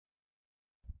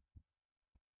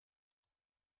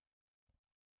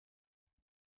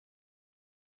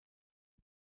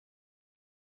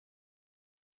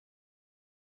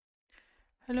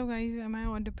Hello guys, am I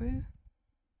audible?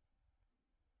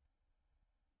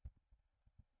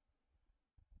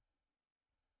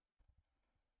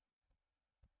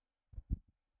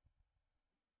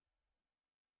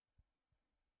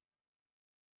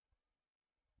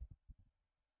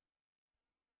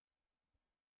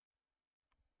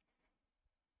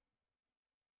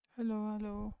 Hello,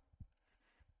 hello.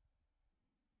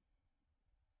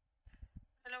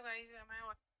 Hello guys, am I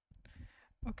audible?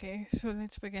 Okay, so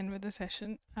let's begin with the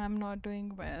session. I'm not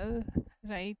doing well,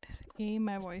 right? A,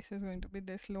 my voice is going to be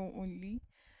this low only.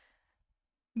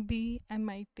 B, I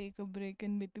might take a break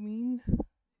in between.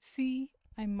 C,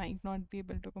 I might not be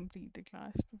able to complete the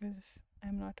class because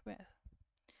I'm not well.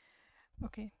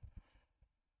 Okay,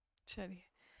 sorry.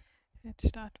 Let's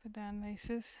start with the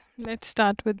analysis. Let's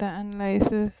start with the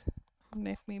analysis.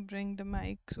 Let me bring the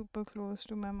mic super close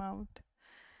to my mouth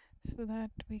so that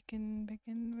we can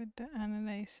begin with the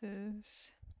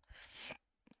analysis.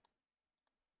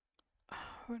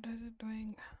 What is it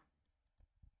doing?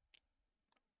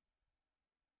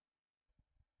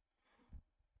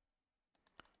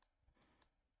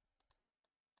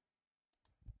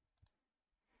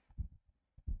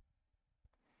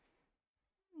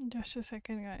 Just a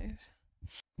second, guys.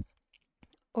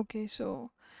 Okay, so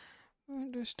I'm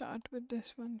going to start with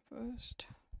this one first.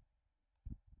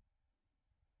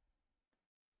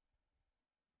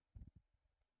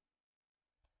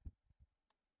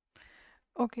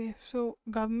 Okay, so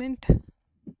government,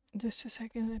 just a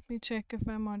second, let me check if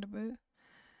I'm audible.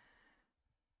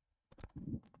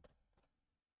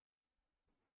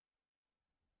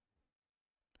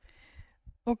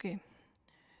 Okay,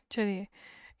 चलिए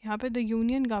यहाँ पे the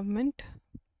union government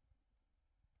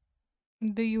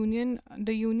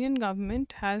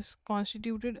has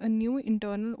constituted a new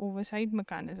internal oversight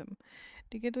mechanism.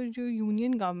 ठीक है, तो जो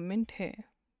union government है,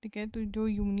 ठीक है, तो जो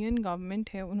यूनियन गवर्नमेंट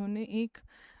है उन्होंने एक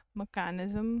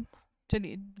mechanism.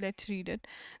 चलिए, let's read it.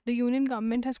 The union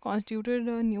government has constituted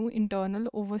a new internal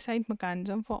oversight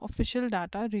mechanism for official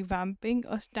data, revamping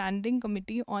a standing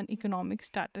committee on economic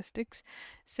statistics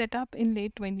set up in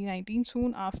late 2019,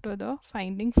 soon after the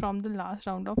finding from the last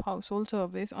round of household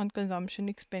surveys on consumption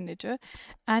expenditure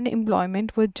and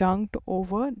employment were junked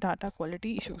over data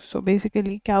quality issues. So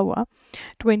basically क्या हुआ,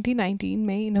 2019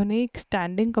 में इन्होंने एक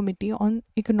standing committee on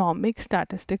economic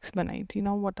statistics बनाई थी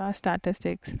ना. What are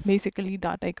statistics? Basically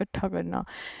data इकट्ठा करना.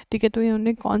 ठीक है, तो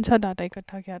इन्होंने कौन सा डाटा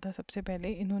इकट्ठा किया था? सबसे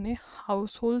पहले इन्होंने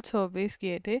हाउस होल्ड सर्वेस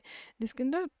किए थे जिसके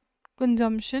अंदर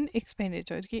कंजम्पशन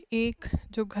एक्सपेंडिचर, कि एक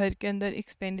जो घर के अंदर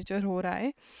एक्सपेंडिचर हो रहा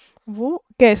है वो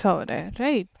कैसा हो रहा है,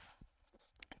 राइट?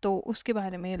 तो उसके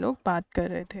बारे में ये लोग बात कर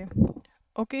रहे थे.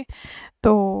 ओके,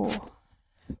 तो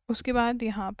उसके बाद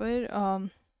यहाँ पर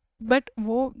बट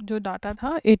वो जो डाटा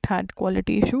था it had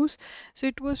quality issues, so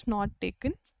it was not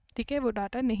taken. ठीक है, वो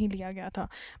डाटा नहीं लिया गया था.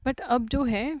 बट अब जो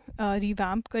है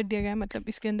रिवैम्प कर दिया गया है, मतलब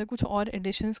इसके अंदर कुछ और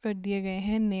एडिशंस कर दिए गए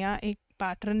हैं, नया एक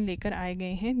पैटर्न लेकर आए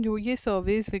गए हैं जो ये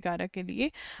सर्वेज वगैरह के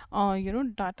लिए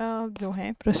डाटा जो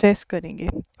है प्रोसेस करेंगे.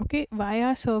 Okay, why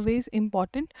are surveys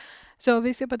important?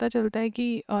 सर्वे से पता चलता है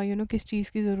कि किस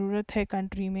चीज़ की ज़रूरत है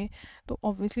कंट्री में, तो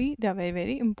obviously they are very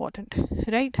very important,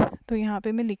 right? तो यहाँ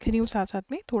पे मैं लिख रही हूँ, साथ साथ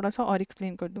में थोड़ा सा और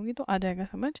एक्सप्लेन कर दूंगी तो आ जाएगा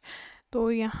समझ. तो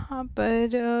यहाँ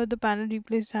पर the panel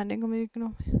replace standing committee.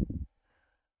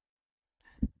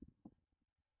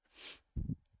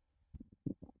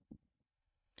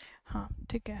 हाँ,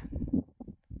 ठीक है.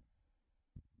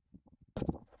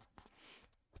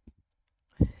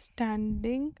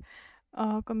 Standing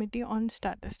committee on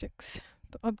statistics.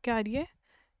 तो अब क्या आ रही है?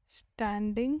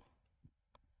 Standing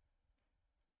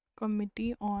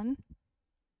committee on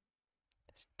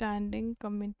standing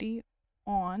committee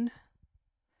on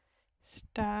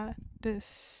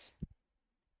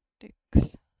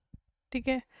statistics. ठीक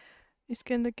है,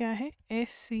 इसके अंदर क्या है?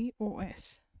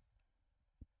 SCOS.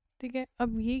 ठीक है,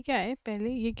 अब ये क्या है? पहले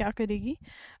ये क्या करेगी?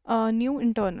 न्यू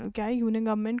इंटरनल क्या है? Union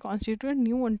government constituted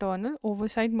new internal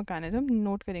oversight mechanism.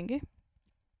 Note करेंगे,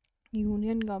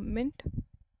 union government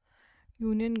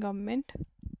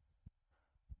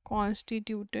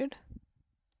constituted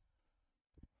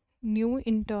new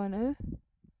internal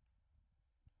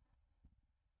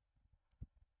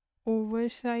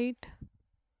oversight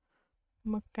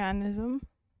mechanism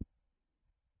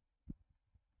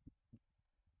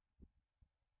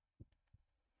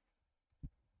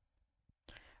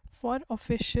for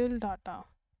official data.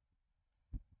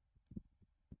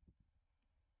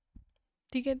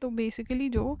 ठीक है, तो बेसिकली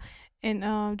जो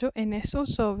NSO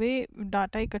सर्वे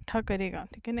डाटा इकट्ठा करेगा,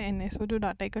 ठीक है ना, NSO जो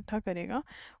डाटा इकट्ठा करेगा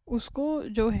उसको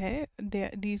जो है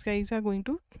these guys are going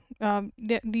to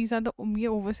these are the ये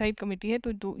ओवरसाइट कमिटी है,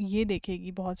 तो ये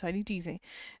देखेगी बहुत सारी चीज़ें,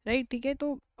 राइट? ठीक है,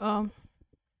 तो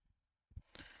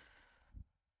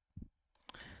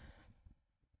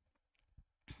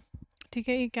ठीक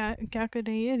है, ये क्या क्या कर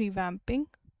रही है, revamping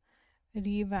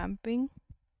revamping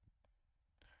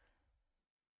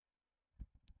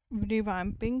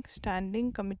revamping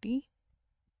standing committee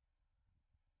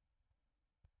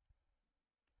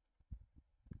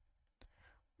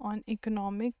on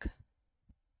economic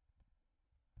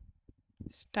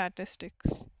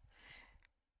statistics.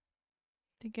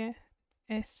 ठीक है,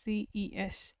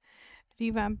 SCES।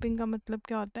 रिवैम्पिंग का मतलब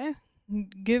क्या होता है,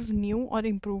 गिव न्यू और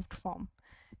इम्प्रूव्ड फॉर्म।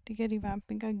 ठीक है,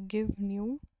 रिवैम्पिंग का गिव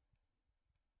न्यू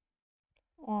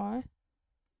और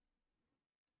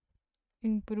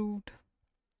इम्प्रूव्ड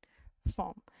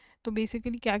फॉर्म। तो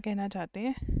बेसिकली क्या कहना चाहते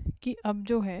हैं कि अब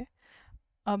जो है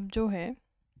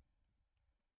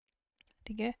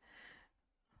ठीक है,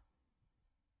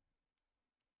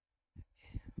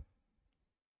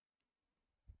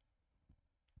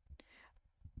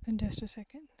 जस्ट अ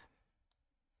सेकेंड।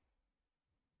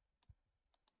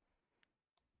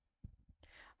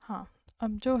 हाँ,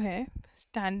 अब जो है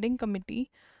स्टैंडिंग कमिटी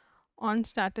ऑन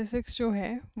स्टैटिस्टिक्स जो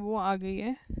है वो आ गई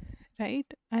है,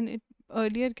 राइट। एंड इट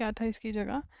अर्लियर क्या था इसकी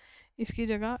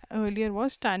जगह earlier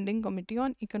was standing committee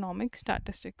on economic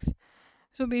statistics.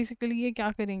 So basically ये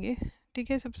क्या करेंगे,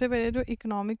 ठीक है, सबसे पहले जो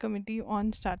इकोनॉमिक कमिटी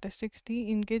ऑन स्टैटिस्टिक्स थी,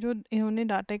 इनके जो इन्होंने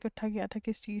डाटा इकट्ठा किया था,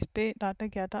 किस चीज़ पे डाटा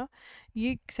किया था,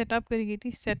 ये सेटअप करी गई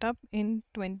थी, सेटअप इन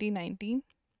 2019।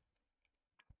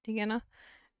 ठीक है ना।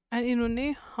 एंड इन्होंने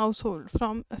house hold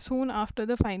from soon after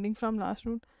the finding from last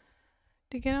rule.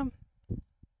 ठीक है ना।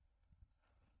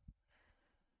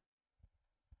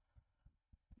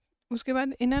 उसके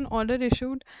बाद in an order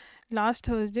issued last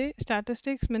Thursday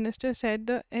statistics minister said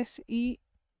the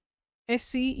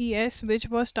SCES, which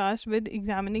was tasked with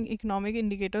examining economic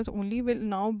indicators only, will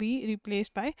now be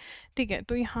replaced by। ठीक है,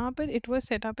 तो यहाँ पर it was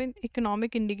set up in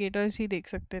economic indicators ही देख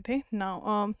सकते थे। now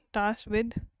tasked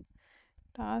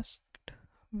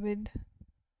with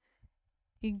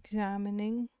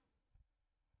examining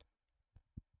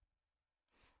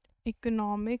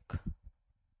economic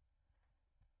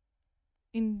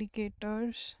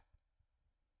indicators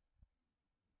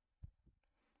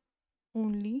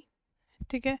only।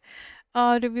 ठीक है,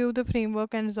 review the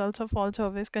framework and results of all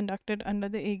service conducted under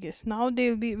the aegis, now they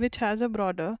will be which has a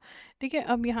broader। ठीक है,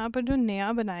 अब यहाँ पर जो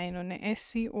नया बनाया इन्होंने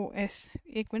SCOS,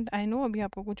 एक मिनट, आई नो अभी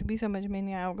आपको कुछ भी समझ में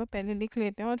नहीं आया होगा, पहले लिख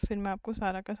लेते हैं और फिर मैं आपको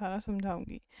सारा का सारा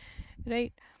समझाऊंगी,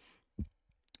 राइट।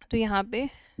 तो यहाँ पे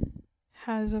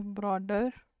has a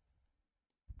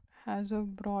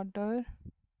broader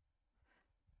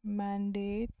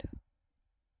mandate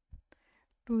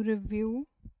to review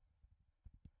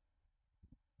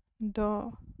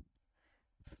the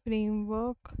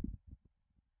framework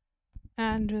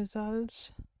and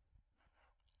results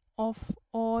of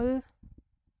all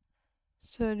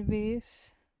surveys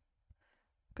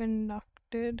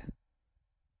conducted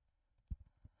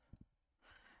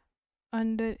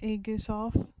under aegis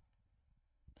of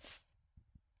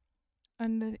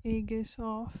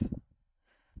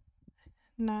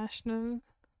National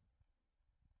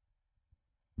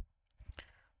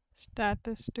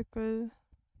Statistical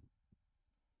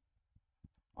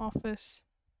Office।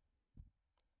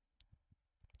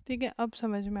 ठीक है, अब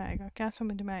समझ में आएगा, क्या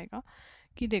समझ में आएगा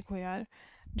कि देखो यार,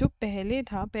 जो पहले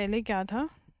था, पहले क्या था,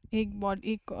 एक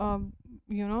बॉडी, एक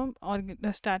यू नो, और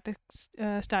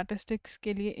स्टैटिस्टिक्स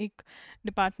के लिए एक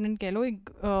डिपार्टमेंट कह लो, एक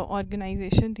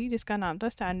ऑर्गेनाइजेशन थी जिसका नाम था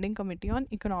standing committee on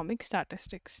economic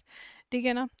statistics. ठीक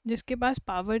है ना, जिसके पास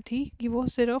पावर थी कि वो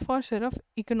सिर्फ और सिर्फ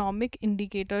इकोनॉमिक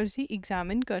इंडिकेटर्स ही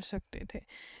एग्जामिन कर सकते थे।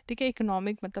 ठीक है,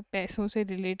 इकोनॉमिक मतलब पैसों से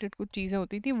रिलेटेड कुछ चीज़ें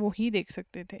होती थी वो ही देख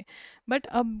सकते थे। बट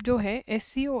अब जो है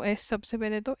SCOS, सबसे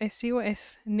पहले तो SCOS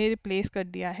ने रिप्लेस कर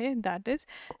दिया है, that is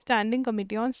standing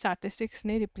committee on statistics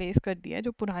ने रिप्लेस कर दिया है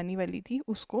जो पुरानी वाली थी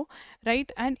उसको,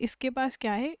 राइट। एंड इसके पास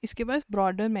क्या है, इसके पास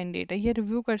ब्रॉडर मैंडेट है, ये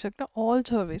रिव्यू कर सकता है ऑल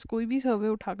सर्वेस, कोई भी सर्वे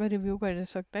उठाकर रिव्यू कर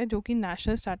सकता है जो कि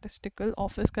नेशनल स्टैटिस्टिकल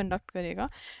ऑफिस कंडक्ट करेगा,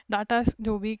 डाटा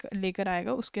जो भी लेकर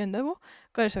आएगा उसके अंदर वो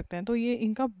कर सकते हैं। तो ये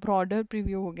इनका ब्रॉडर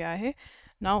प्रीव्यू हो गया है।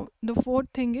 Now the fourth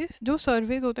thing is, जो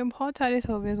सर्वेज होते हैं, बहुत सारे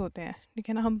सर्वेज होते हैं, ठीक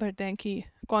है ना, हम पढ़ते हैं कि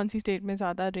कौन सी स्टेट में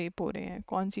ज़्यादा रेप हो रहे हैं,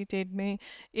 कौन सी स्टेट में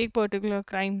एक पर्टिकुलर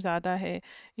क्राइम ज़्यादा है,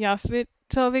 या फिर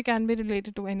सर्वे can be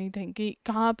related to anything कि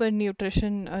कहाँ पर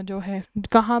न्यूट्रिशन जो है,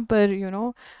 कहाँ पर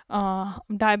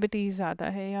डायबिटीज़ ज़्यादा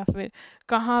है, या फिर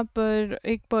कहाँ पर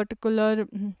एक पर्टिकुलर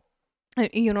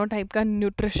टाइप का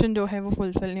न्यूट्रिशन जो है वो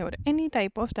फुलफिल नहीं हो रहा, any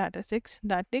type of statistics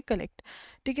that they collect.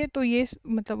 ठीक है, तो ये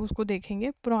मतलब उसको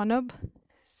देखेंगे। Pranab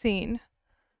Sen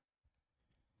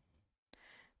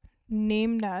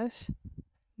named as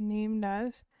named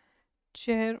as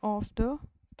chair of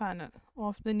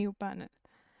the new panel।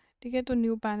 ठीक है, तो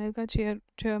न्यू पैनल का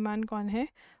चेयरमैन कौन है,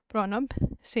 प्रणब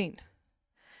सेन।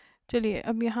 चलिए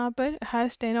अब यहाँ पर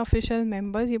हैज़ 10 ऑफिशियल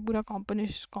मेंबर्स, ये पूरा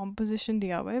कॉम्पोजिशन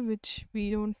दिया हुआ है which we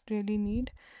don't really need,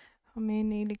 हमें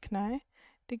नहीं लिखना है,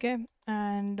 ठीक है।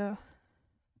 And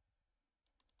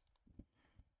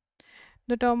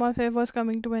the term of fair was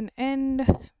coming to N and,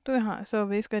 तो यहाँ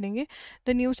सर्वेस करेंगे। The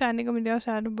new standing committee of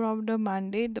set abroad the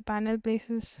mandate, the panel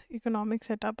places economic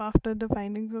setup after the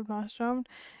findings of last round,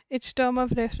 it's term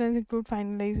of reference include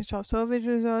finalisation of survey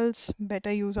results,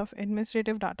 better use of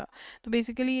administrative data. तो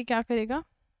basically ये क्या करेगा,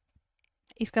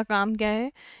 इसका काम क्या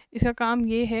है, इसका काम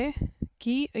ये है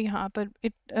कि यहाँ पर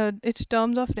it's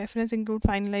terms of reference include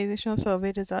finalisation of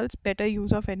survey results, better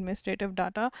use of administrative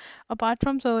data, apart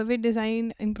from survey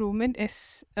design improvement,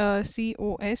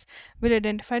 COS will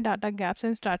identify data gaps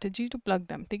and strategy to plug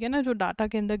them. ठीक है ना, जो डाटा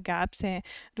के अंदर गैप्स हैं,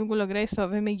 तुमको लग रहा है इस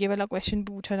सर्वे में ये वाला क्वेश्चन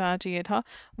पूछा जाना चाहिए था,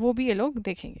 वो भी ये लोग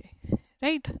देखेंगे,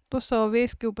 राइट। तो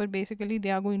सर्वेस के ऊपर basically they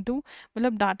are going to,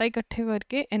 मतलब डाटा इकट्ठे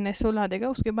करके NSO ला देगा,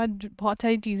 उसके बाद बहुत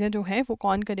सारी चीज़ें जो हैं वो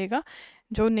कौन करेगा,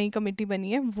 जो नई कमेटी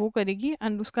बनी है वो करेगी,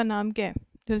 एंड उसका नाम क्या है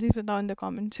जल्दी से बताओ इन द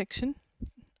कमेंट सेक्शन।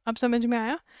 अब समझ में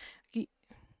आया कि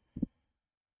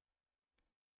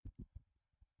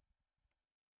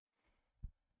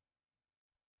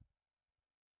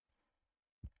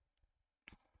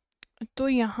तो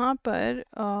यहाँ पर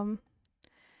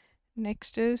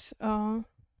नेक्स्ट इज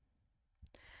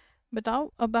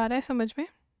बताओ, अब आ रहा है समझ में,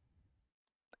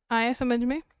 आया समझ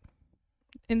में,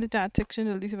 इन द चैट सेक्शन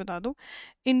जल्दी से बता दो।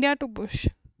 इंडिया टू पुश,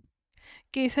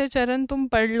 केसर चरण तुम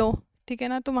पढ़ लो, ठीक है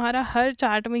ना, तुम्हारा हर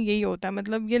चार्ट में यही होता है,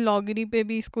 मतलब ये लॉगरी पे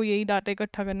भी इसको यही डाटा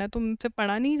इकट्ठा करना है, तुमसे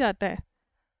पढ़ा नहीं जाता है।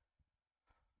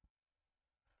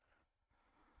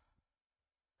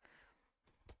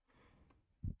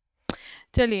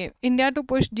 चलिए, India to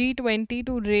push G20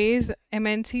 to raise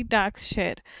MNC tax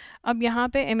share. अब यहाँ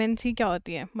पे MNC क्या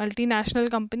होती है, मल्टीनेशनल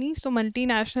कंपनीज। तो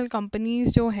मल्टीनेशनल कंपनीज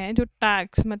जो हैं, जो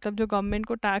टैक्स मतलब जो गवर्नमेंट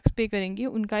को टैक्स पे करेंगी,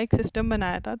 उनका एक सिस्टम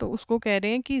बनाया था, तो उसको कह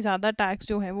रहे हैं कि ज़्यादा टैक्स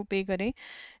जो है वो पे करें,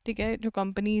 ठीक है, जो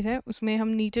कंपनीज है उसमें। हम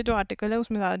नीचे जो आर्टिकल है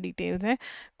उसमें ज़्यादा डिटेल्स हैं।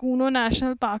 कूनो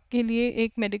नेशनल पार्क के लिए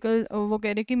एक मेडिकल, वो कह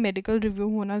रहे हैं कि मेडिकल रिव्यू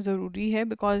होना ज़रूरी है,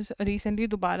 बिकॉज रिसेंटली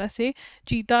दोबारा से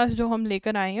चीतास जो हम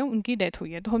लेकर आए हैं उनकी डेथ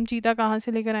हुई है। तो हम चीता कहाँ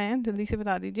से लेकर आए हैं जल्दी से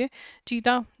बता दीजिए,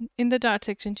 चीता इन द चार्ट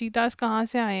सेक्शन, चीतास कहाँ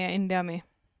से आए हैं इंडिया में,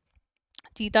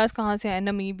 चीतास कहाँ से आए हैं,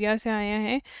 नमीबिया से आए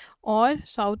हैं और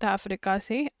साउथ अफ्रीका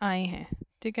से आए हैं,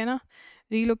 ठीक है ना।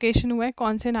 रीलोकेशन हुआ है,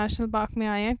 कौन से नेशनल पार्क में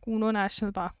आए हैं, कूनो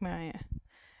नेशनल पार्क में आए हैं,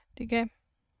 ठीक है।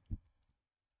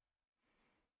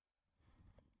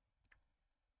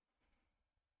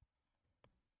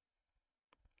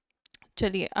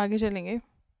 चलिए आगे चलेंगे।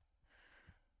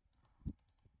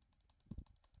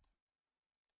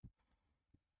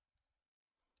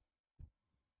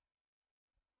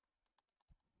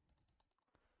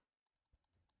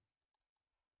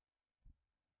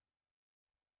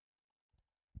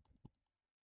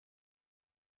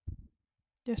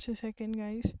 Just a second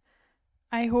guys,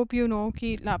 I hope you know कि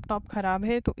लैपटॉप ख़राब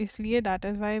है, तो इसलिए that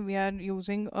is why we are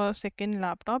using a second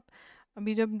laptop.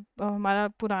 अभी जब हमारा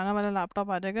पुराना वाला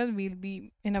लैपटॉप आ जाएगा, we'll be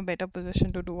in a better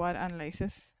position to do our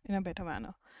analysis in a better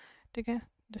manner, ठीक है।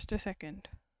 Just a second.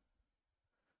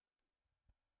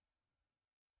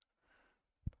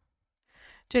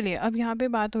 चलिए अब यहाँ पे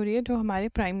बात हो रही है जो हमारे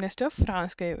प्राइम मिनिस्टर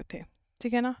फ्रांस गए हुए थे,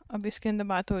 ठीक है ना। अब इसके अंदर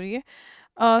बात हो रही है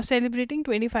celebrating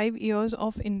 25 years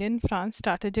of Indian France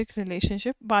strategic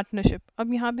relationship partnership.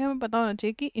 अब यहाँ पे हमें पता होना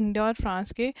चाहिए कि इंडिया और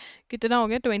फ्रांस के कितना हो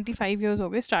गया, 25 ईयर्स हो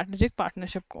गए स्ट्रैटेजिक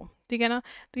पार्टनरशिप को, ठीक है ना।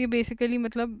 तो ये बेसिकली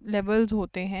मतलब लेवल्स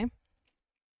होते हैं,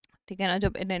 ठीक है ना,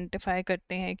 जब आइडेंटिफाई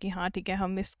करते हैं कि हाँ ठीक है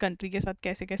हम इस कंट्री के साथ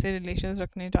कैसे कैसे रिलेशंस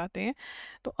रखने चाहते हैं।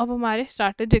 तो अब हमारे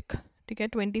स्ट्रैटेजिक, ठीक है,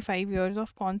 25 ईयर्स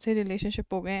ऑफ कौन से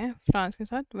रिलेशनशिप हो गए हैं फ्रांस के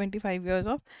साथ, 25 ईयर्स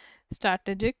ऑफ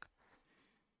स्ट्रैटेजिक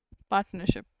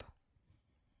पार्टनरशिप,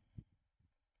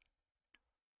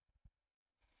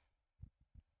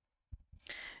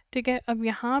 ठीक है। अब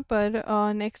यहाँ पर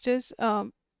नेक्स्ट इज,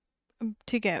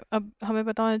 ठीक है, अब हमें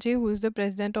पता होना चाहिए who is the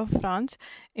president of France,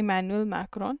 Emmanuel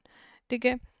Macron, ठीक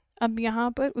है। अब यहाँ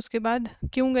पर उसके बाद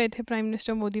क्यों गए थे प्राइम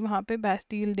मिनिस्टर मोदी वहाँ पे,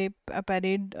 बैस्टिल डे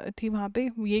पैरेड थी वहाँ पे,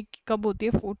 ये कब होती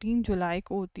है, 14 जुलाई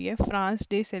को होती है, फ्रांस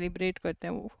डे सेलिब्रेट करते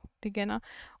हैं वो, ठीक है ना।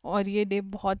 और ये डे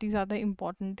बहुत ही ज़्यादा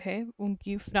इम्पॉर्टेंट है,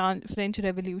 उनकी फ्रेंच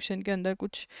रेवोल्यूशन के अंदर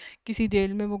कुछ किसी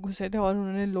जेल में वो घुसे थे और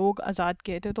उन्होंने लोग आज़ाद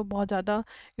किए थे, तो बहुत ज़्यादा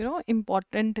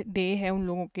इम्पॉर्टेंट डे है उन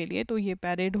लोगों के लिए, तो ये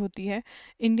पैरेड होती है।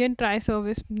 इंडियन ट्राई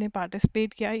सर्विस ने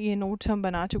पार्टिसिपेट किया, ये नोट्स हम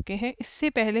बना चुके हैं। इससे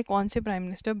पहले कौन से prime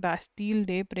minister Bastille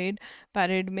day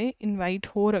parade में इनवाइट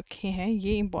हो रखे हैं,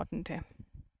 ये इंपॉर्टेंट है,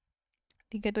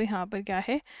 ठीक है। तो यहाँ पर क्या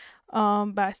है,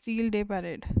 बैस्टिल डे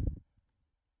पैरेड,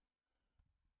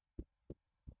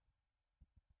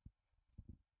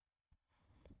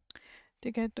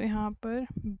 ठीक है, तो यहाँ पर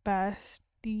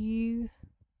बैस्टील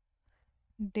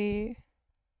डे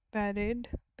पैरेड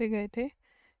पे गए थे,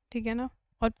 ठीक है ना।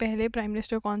 और पहले प्राइम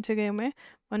मिनिस्टर कौन से गए हुए हैं?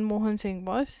 Manmohan Singh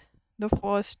was the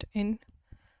first in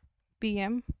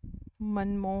PM.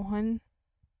 Manmohan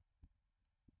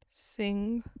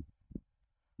Singh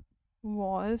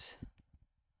was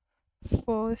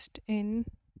first in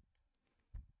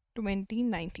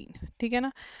 2019, ठीक है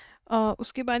ना।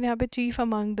 उसके बाद यहाँ पे चीफ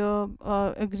अमंग द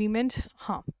अग्रीमेंट्स,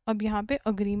 हाँ अब यहाँ पे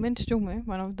अग्रीमेंट्स जो हैं,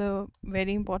 one of the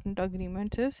very important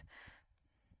agreements is,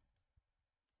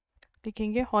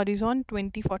 लिखेंगे हॉरिजॉन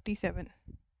 2047।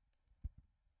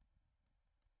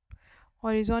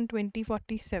 हॉरिजॉन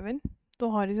 2047, तो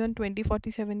हॉरिजॉन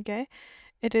 2047 क्या है?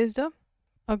 It is the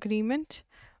agreement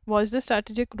was the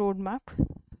strategic roadmap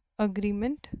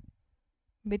agreement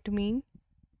between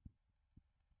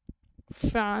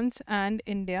France and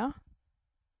India,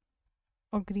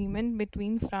 agreement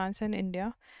between France and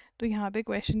India। तो यहाँ पे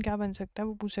क्वेश्चन क्या बन सकता है,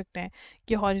 वो पूछ सकते हैं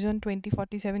कि हॉरिजॉन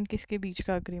 2047 किसके बीच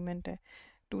का अग्रीमेंट है?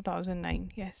 2009,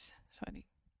 yes, sorry,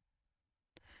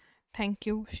 thank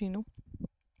you Sheenu.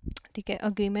 ठीक है,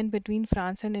 agreement between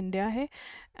France and India है,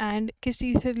 एंड किस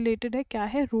चीज़ से रिलेटेड है, क्या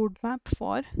है? Road map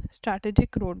for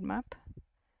strategic road map,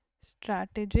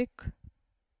 strategic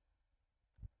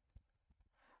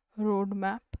road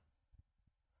map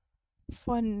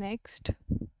for next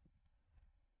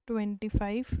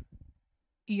 25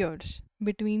 years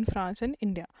between France and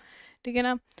India, ठीक है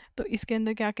ना। तो इसके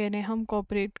अंदर क्या कह रहे हैं हम?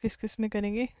 कोऑपरेट किस किस में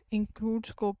करेंगे?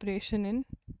 Includes cooperation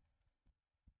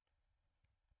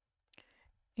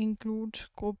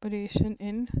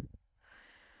in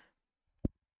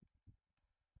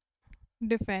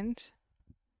defence,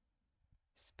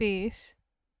 space,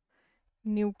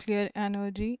 nuclear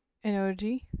energy,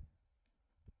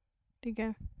 ठीक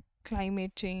है,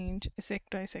 क्लाइमेट चेंज,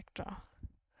 एक्सेट्रा एक्सेट्रा,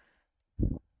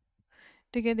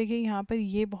 ठीक है। देखिए यहाँ पर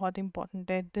ये बहुत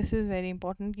इंपॉर्टेंट है, दिस इज़ वेरी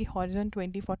इंपॉर्टेंट कि हॉरिजॉन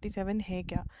 2047 है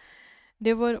क्या।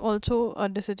 देवर ऑल्सो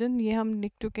डिसीजन, ये हम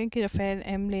लिख चुके हैं कि रफेल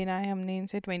एम लेना है हमने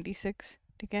इनसे 26,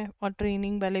 ठीक है, और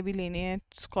ट्रेनिंग वाले भी लेने हैं,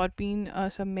 स्कॉर्पियन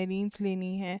सबमरीन्स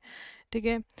लेनी है, ठीक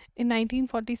है। इन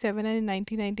 1947 and in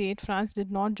 1998 France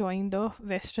did not join the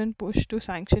western push to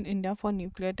sanction India for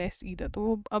nuclear test either. तो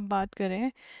वो अब बात कर रहे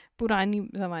हैं पुरानी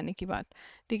ज़माने की बात,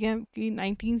 ठीक है, कि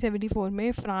 1974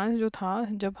 में फ्रांस जो था,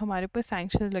 जब हमारे पर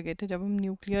सैंक्शन लगे थे, जब हम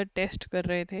न्यूक्लियर टेस्ट कर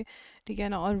रहे थे, ठीक है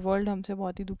ना, और वर्ल्ड हमसे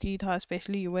बहुत ही दुखी था,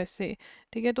 स्पेशली यूएस से,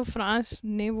 ठीक है, तो फ्रांस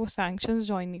ने वो सैंक्शंस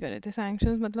ज्वाइन नहीं करे थे।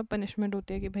 सैंक्शंस मतलब पनिशमेंट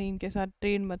होती है कि भाई इनके साथ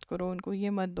ट्रेड मत करो, उनको ये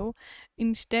मत दो।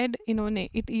 इंस्टेड इन्होंने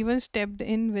it even stepped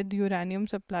in with uranium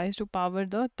supplies to power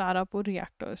the Tarapur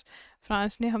reactors.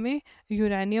 France ने हमें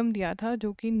यूरेनियम दिया था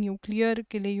जो कि न्यूक्लियर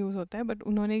के लिए यूज़ होता है, बट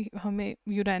उन्होंने हमें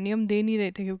यूरेनियम दे नहीं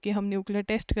रहे थे क्योंकि हम न्यूक्लियर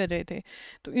टेस्ट कर रहे थे,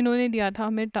 तो इन्होंने दिया था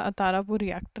हमें तारापुर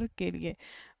रिएक्टर के लिए।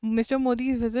 Mr.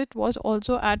 Modi's visit was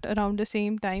also at around the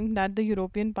same time that the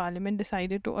European Parliament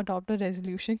decided to adopt a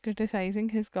resolution criticizing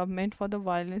his government for the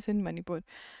violence in Manipur।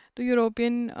 तो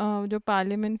यूरोपियन जो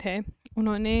पार्लियामेंट है,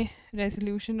 उन्होंने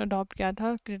रेजोल्यूशन अडॉप्ट किया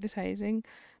था criticising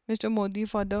mister Modi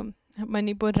for the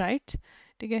Manipur rights,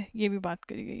 ठीक है, ये भी बात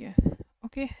करी गई है।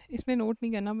 ओके, इसमें नोट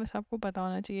नहीं करना, बस आपको पता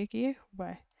होना चाहिए कि ये हुआ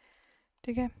है,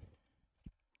 ठीक है।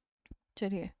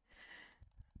 चलिए,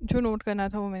 जो नोट करना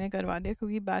था वो मैंने करवा दिया,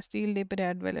 क्योंकि बास्टील डे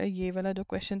परेड वाला, ये वाला जो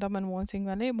क्वेश्चन था मनमोहन सिंह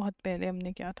वाला, ये बहुत पहले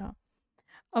हमने किया था।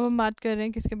 अब हम बात कर रहे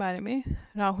हैं किसके बारे में?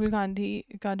 राहुल गांधी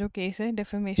का जो केस है,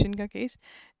 डेफेमेशन का केस,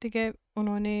 ठीक है।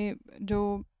 उन्होंने जो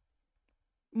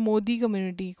मोदी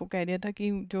कम्युनिटी को कह दिया था कि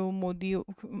जो मोदी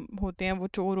होते हैं वो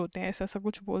चोर होते हैं, ऐसा ऐसा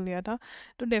कुछ बोल दिया था,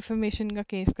 तो डेफेमेशन का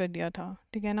केस कर दिया था,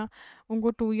 ठीक है ना।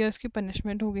 उनको 2 इयर्स की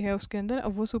पनिशमेंट हो गई है उसके अंदर।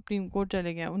 अब वो सुप्रीम कोर्ट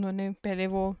चले गए, उन्होंने पहले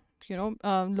वो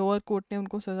लोअर कोर्ट ने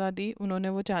उनको सज़ा दी, उन्होंने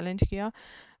वो चैलेंज किया,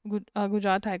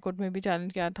 गुजरात हाई कोर्ट में भी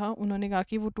चैलेंज किया था। उन्होंने कहा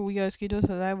कि वो 2 इयर्स की जो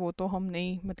सज़ा है वो तो हम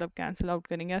नहीं, मतलब कैंसिल आउट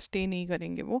करेंगे या स्टे नहीं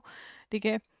करेंगे वो, ठीक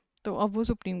है। तो अब वो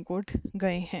सुप्रीम कोर्ट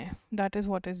गए हैं, that is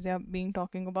what is they are being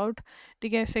talking about,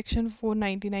 ठीक है। सेक्शन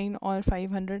 499 और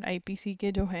 500 आईपीसी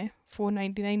के जो हैं,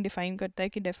 499 डिफाइन करता है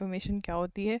कि डेफेमेशन क्या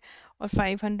होती है, और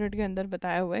 500 के अंदर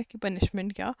बताया हुआ है कि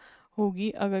पनिशमेंट क्या होगी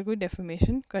अगर कोई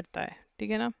डेफेमेशन करता है,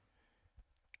 ठीक है ना।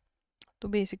 तो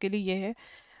बेसिकली ये है।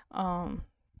 अ,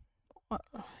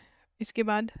 इसके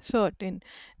बाद सर्टेन,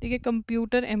 देखिए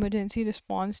कंप्यूटर इमरजेंसी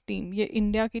रिस्पांस टीम, ये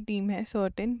इंडिया की टीम है।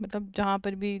 सर्टेन मतलब जहाँ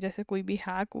पर भी जैसे कोई भी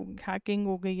हैकिंग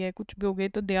हो गई है, कुछ भी हो गई,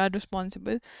 तो दे आर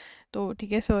रिस्पॉन्सिबल। तो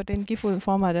ठीक है, सर्टेन की फुल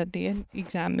फॉर्म आ जाती है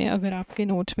एग्जाम में, अगर आपके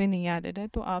नोट्स में नहीं एडेड है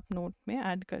तो आप नोट में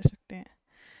ऐड कर सकते हैं,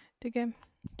 ठीक है।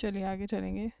 चलिए आगे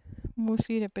चलेंगे,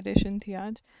 मोस्टली रेपिटेशन थी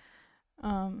आज।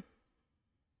 अम,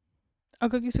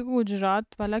 अगर किसी को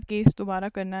गुजरात वाला केस दोबारा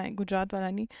करना है, गुजरात वाला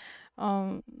नहीं,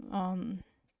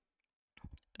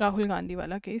 राहुल गांधी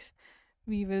वाला case,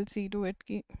 we will see to it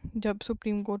कि जब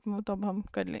सुप्रीम कोर्ट में हो तब हम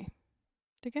कर लें,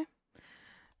 ठीक है।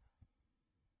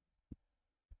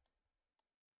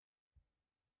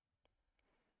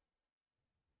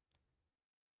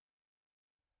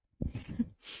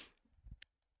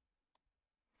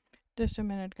 Just a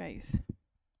minute guys.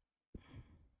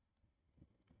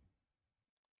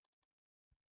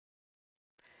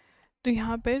 तो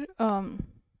यहाँ पर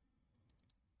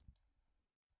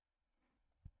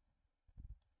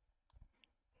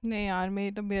नहीं यार,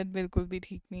 मेरी तबीयत बिल्कुल भी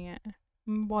ठीक नहीं है,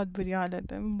 बहुत बुरी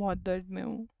हालत है, मैं बहुत दर्द में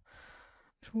हूँ,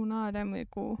 रोना आ रहा है मेरे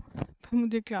को, पर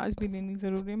मुझे क्लास भी लेनी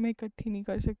ज़रूरी है, मैं इकट्ठी नहीं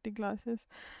कर सकती classes.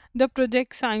 The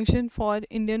project sanction for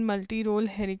Indian multi role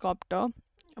helicopter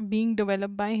being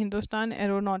developed by Hindustan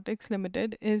Aeronautics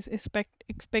Limited is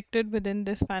expected within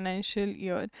this financial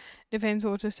year, defense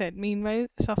sources said. Meanwhile,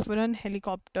 Safran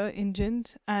helicopter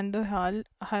engines and the HAL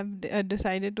have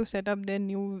decided to set up their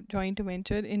new joint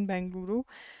venture in Bengaluru,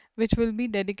 which will be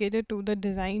dedicated to the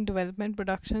design, development,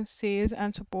 production, sales,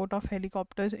 and support of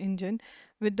helicopters engine,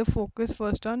 with the focus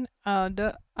first on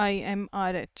the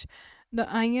IMRH. The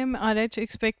IMRH,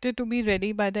 expected to be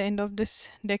ready by the end of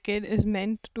this decade, is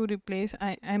meant to replace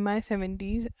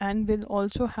Mi-70s and will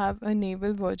also have a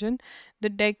naval version, the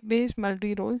deck-based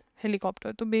multi-role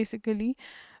helicopter. तो basically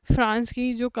France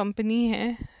की जो company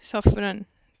है saffron,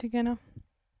 ठीक है ना,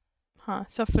 हाँ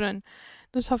saffron,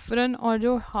 तो saffron और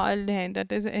जो हाल है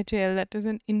that is HAL, that is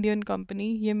an Indian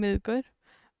company, ये मिलकर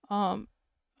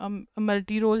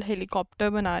मल्टी रोल हेलीकॉप्टर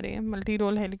बना रहे हैं। मल्टी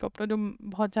रोल हेलीकॉप्टर जो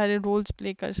बहुत सारे रोल्स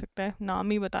प्ले कर सकता है,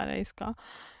 नाम ही बता रहा है इसका,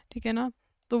 ठीक है ना,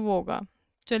 तो वो होगा।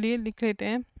 चलिए लिख लेते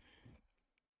हैं,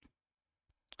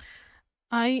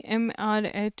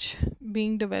 IMRH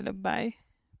being developed by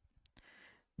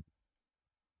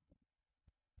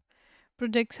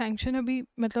project sanction, अभी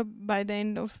मतलब बाय द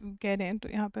एंड ऑफ कह रहे हैं, तो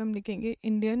यहाँ पे हम लिखेंगे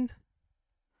Indian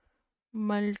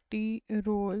multi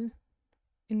role,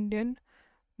 Indian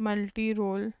multi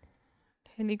role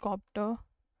helicopter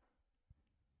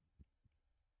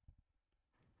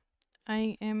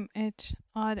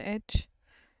IMHRH,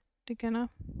 ठीक है ना।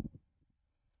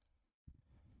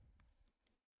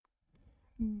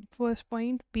 First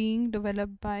point, being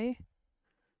developed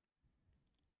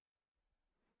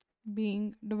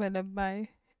by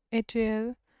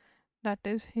HAL, that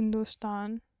is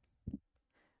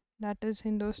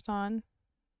Hindustan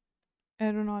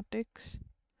Aeronautics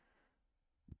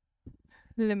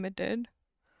Limited,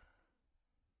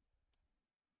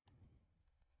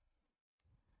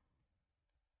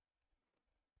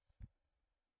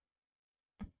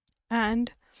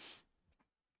 and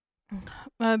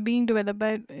being developed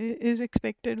by is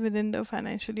expected within the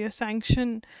financial year.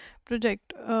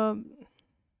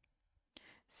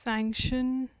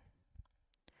 Sanction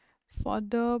for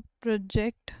the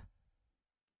project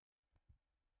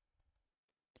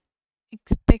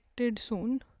expected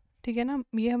soon, ठीक है ना।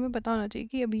 ये हमें पता होना चाहिए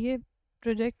कि अभी ये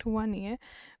प्रोजेक्ट हुआ नहीं है,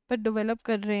 पर डेवलप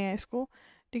कर रहे हैं इसको,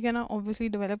 ठीक है ना। ऑब्वियसली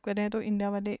डेवलप कर रहे हैं तो इंडिया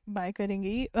वाले बाय करेंगे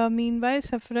ही। मीनवाइल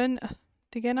सफरन,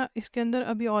 ठीक है ना, इसके अंदर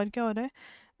अभी और क्या हो रहा है,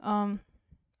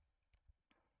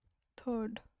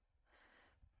 third,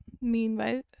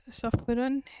 meanwhile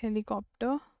saffron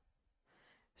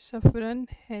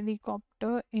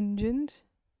helicopter engines,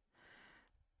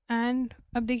 and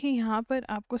अब देखिए यहाँ पर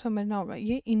आपको समझना होगा,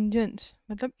 ये इंजन्स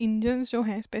मतलब इंजन्स जो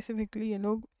हैं स्पेसिफिकली ये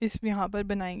लोग इस यहाँ पर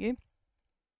बनाएंगे,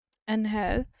 and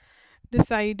have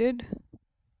decided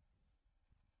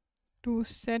to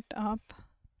set up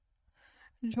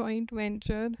joint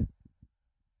venture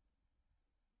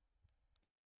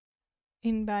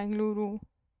इन बेंगलुरु,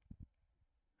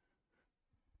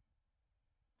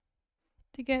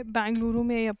 ठीक है। बेंगलुरु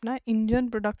में ये अपना इंजन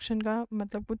प्रोडक्शन का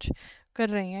मतलब कुछ कर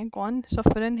रहे हैं, कौन,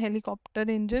 सफरन हेलीकॉप्टर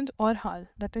इंजन और हाल,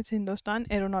 that is Hindustan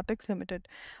aeronautics limited.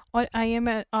 और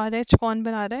IMRH कौन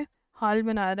बना रहा है, हाल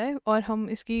बना रहा है, और हम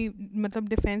इसकी मतलब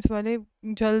डिफेंस वाले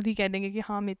जल्द ही कह देंगे कि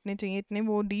हाँ हम इतने चाहिए, इतने,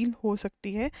 वो डील हो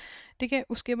सकती है, ठीक है।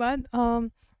 उसके बाद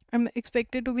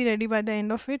expected to be ready by the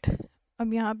end of it.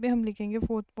 अब यहाँ पे हम लिखेंगे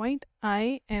fourth point,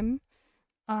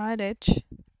 IMRH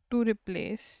to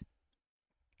replace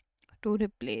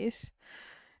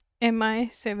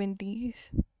MI-70s,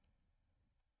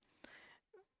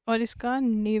 और इसका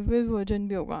नेवल वर्जन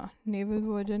भी होगा। नेवल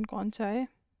वर्जन कौन सा है,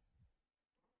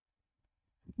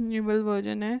 नेवल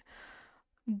वर्जन है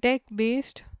deck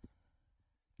based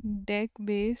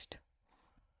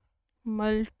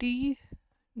multi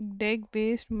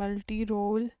multi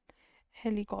role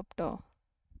helicopter,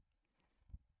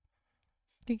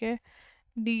 ठीक है।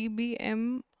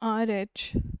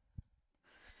 DBMRH,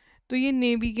 तो ये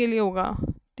नेवी के लिए होगा,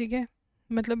 ठीक है।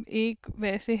 मतलब एक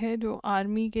वैसे है जो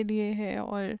आर्मी के लिए है,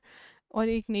 और और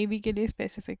एक नेवी के लिए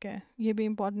स्पेसिफिक है, ये भी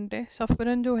इम्पोर्टेंट है।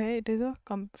 सफरन जो है इट इज़ अ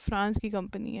फ्रांस की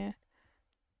कंपनी है,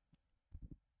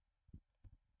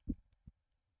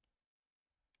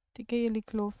 ठीक है, ये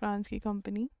लिख लो, फ्रांस की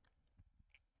कंपनी।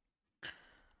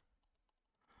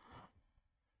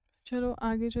 चलो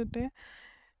आगे चलते हैं।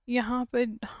 यहाँ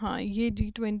पर हाँ, ये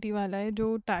G20 वाला है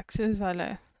जो टैक्सेस वाला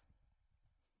है।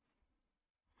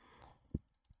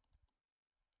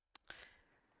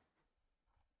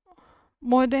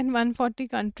 More than 140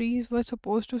 countries were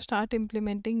supposed to start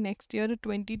implementing next year a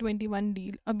 2021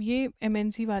 deal। अब ये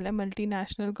MNC वाला है,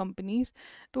 मल्टीनेशनल कंपनीज,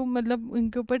 तो मतलब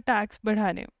उनके ऊपर टैक्स बढ़ा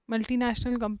रहे हैं।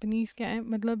 मल्टीनेशनल कंपनीज क्या है,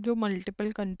 मतलब जो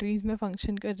मल्टीपल कंट्रीज में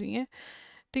फंक्शन कर रही हैं,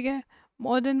 ठीक है।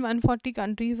 More than 140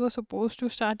 countries were supposed to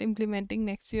start implementing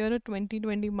next year a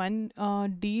 2021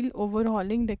 deal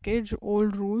overhauling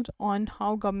decades-old rules on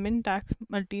how government tax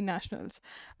multinationals।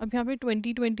 अब यहाँ पे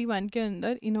 2021 के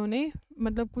अंदर इन्होंने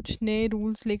मतलब कुछ नए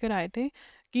रूल्स लेकर आए थे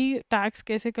कि टैक्स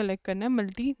कैसे कलेक्ट करना है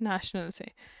मल्टी नेशनल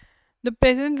से। The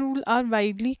present rules are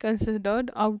widely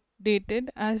considered outdated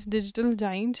as digital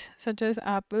giants such as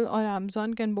Apple or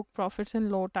Amazon can book profits in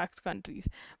low tax countries।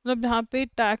 मतलब जहाँ पे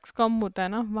टैक्स कम होता है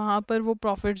ना, वहाँ पर वो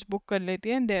प्रॉफिट्स बुक कर लेती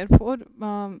हैं, therefore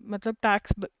मतलब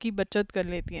टैक्स की बचत कर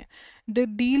लेती हैं। The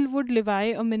deal would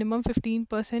levy a minimum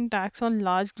 15% tax on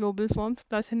large global firms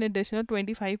plus an additional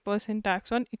 25%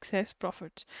 tax on excess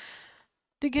profits,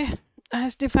 ठीक है,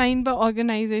 as defined by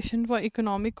Organization for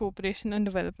Economic Cooperation and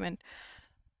Development।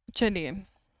 चलिए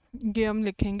ये हम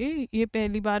लिखेंगे, ये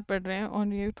पहली बार पढ़ रहे हैं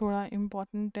और ये थोड़ा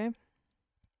इम्पोर्टेंट है,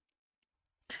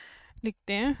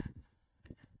 लिखते हैं।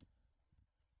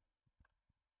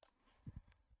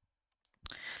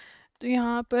 तो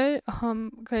यहाँ पर हम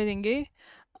करेंगे,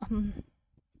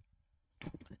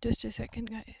 just a second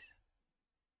guys,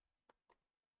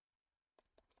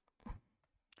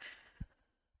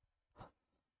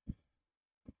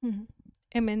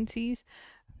 MNCs,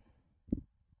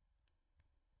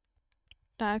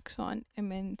 tax on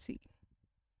MNC,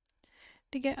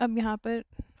 ठीक है। अब यहाँ पर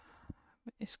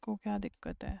इसको क्या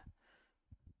दिक्कत है,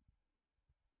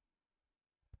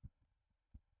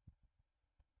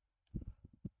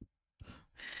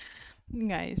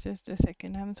 गाइस जस्ट अ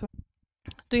सेकंड, हम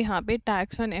तो यहाँ पे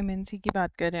टैक्स ऑन MNC की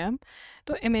बात कर रहे हैं हम।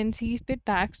 तो MNC पे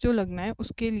टैक्स जो लगना है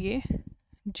उसके लिए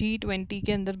G20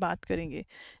 के अंदर बात करेंगे,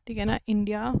 ठीक है ना।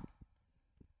 India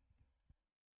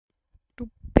to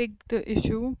pick the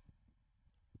issue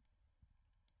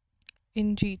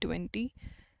in G20,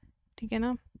 ठीक है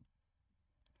ना।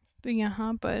 तो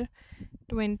यहाँ पर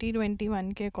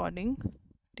 2021 के अकॉर्डिंग,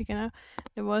 ठीक है ना,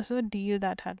 there was a deal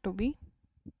that had to be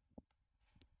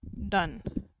done,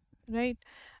 right.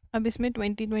 अब इसमें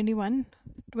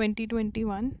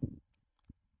 2021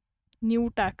 न्यू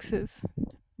टैक्सेस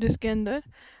जिसके अंदर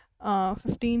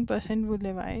 15% वो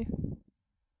लेवाए,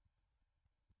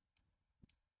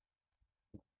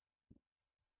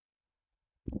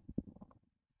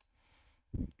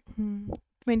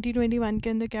 2021 के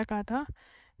अंदर क्या कहा था,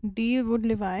 deal would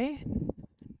Levi,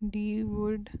 deal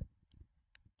would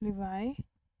Levi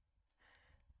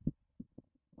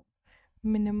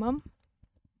minimum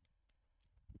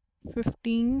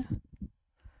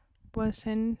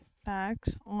 15%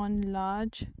 tax on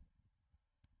large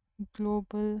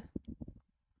global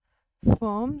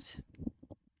firms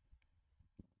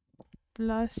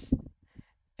plus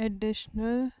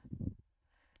additional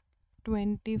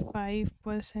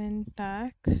 25%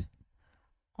 tax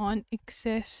on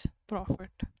excess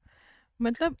profit।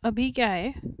 मतलब अभी क्या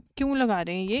है, क्यों लगा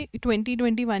रहे हैं ये,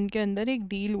 2021 के अंदर एक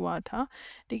डील हुआ था,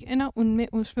 ठीक है ना, उनमें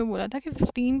उसमें बोला था कि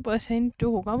 15%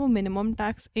 जो होगा वो मिनिमम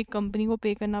टैक्स एक कंपनी को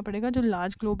पे करना पड़ेगा जो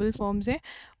लार्ज ग्लोबल फर्म्स है,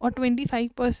 और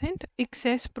 25%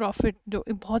 एक्सेस प्रॉफिट जो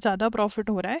बहुत ज़्यादा प्रॉफिट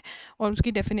हो रहा है, और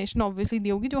उसकी डेफिनेशन ऑब्वियसली दी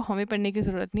होगी जो हमें पढ़ने की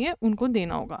ज़रूरत नहीं है, उनको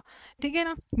देना होगा, ठीक है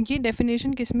ना। ये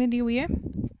डेफिनेशन किस में दी हुई है,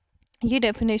 ये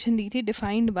डेफिनेशन दी थी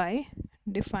डिफाइंड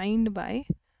बाय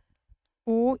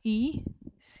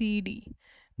OECD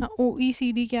ना।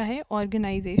 OECD क्या है,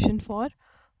 ऑर्गेनाइजेशन फॉर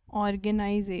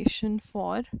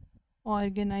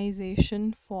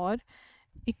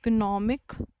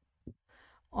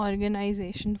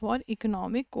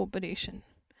इकोनॉमिक कोऑपरेशन,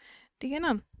 ठीक है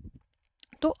ना।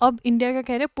 तो अब इंडिया क्या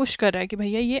कह रहा है, पुश कर रहा है कि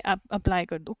भैया ये अप्लाई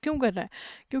कर दो। क्यों कर रहा है,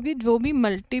 क्योंकि जो भी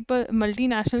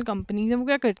मल्टीनेशनल कंपनीज हैं वो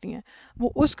क्या करती हैं,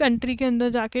 वो उस कंट्री के अंदर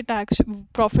जाके टैक्स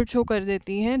प्रॉफिट शो कर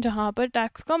देती हैं जहाँ पर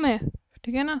टैक्स कम है,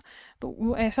 ठीक है ना। तो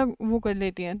वो ऐसा वो कर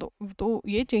लेती हैं, तो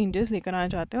ये चेंजेस लेकर आना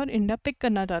चाहते हैं और इंडिया पिक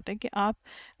करना चाहते हैं कि आप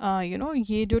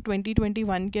ये जो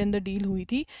 2021 के अंदर डील हुई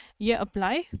थी ये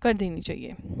अप्लाई कर देनी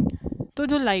चाहिए। तो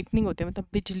जो लाइटनिंग होते हैं मतलब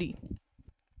बिजली,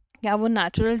 क्या वो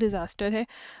नेचुरल डिज़ास्टर है?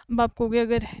 अब आप कहोगे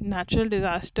अगर नेचुरल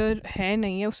डिज़ास्टर है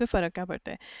नहीं है उससे फ़र्क क्या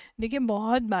पड़ता है? देखिए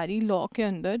बहुत बारी लॉ के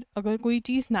अंदर अगर कोई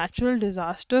चीज़ नेचुरल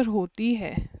डिज़ास्टर होती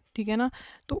है, ठीक है ना,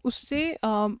 तो उससे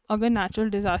अगर नेचुरल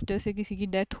डिज़ास्टर से किसी की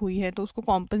डेथ हुई है तो उसको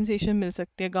कॉम्पनसेशन मिल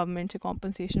सकती है गवर्नमेंट से।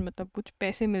 कॉम्पनसेशन मतलब कुछ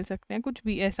पैसे मिल सकते हैं, कुछ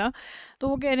भी ऐसा। तो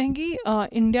वो कह रहे हैं कि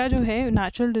इंडिया जो है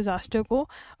नेचुरल डिज़ास्टर को,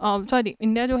 सॉरी,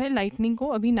 इंडिया जो है लाइटनिंग को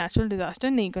अभी नेचुरल डिज़ास्टर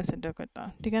नहीं कंसिडर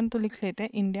करता, ठीक है ना। तो लिख लेते हैं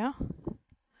India,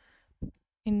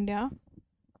 India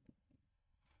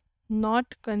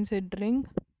not considering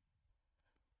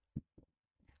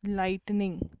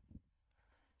lightning,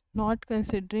 not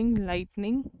considering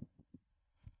lightning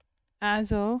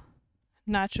as a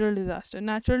natural disaster।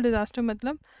 natural disaster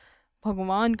मतलब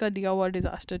भगवान का दिया हुआ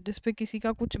डिजास्टर जिस पे किसी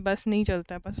का कुछ बस नहीं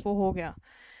चलता है, बस वो हो गया,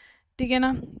 ठीक है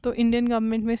ना। तो इंडियन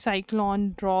गवर्नमेंट में साइक्लोन,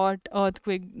 ड्रॉट,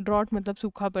 अर्थक्वेक, ड्रॉट मतलब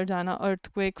सूखा पड़ जाना,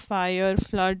 earthquake, fire,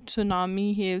 flood,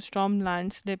 tsunami, hello storm,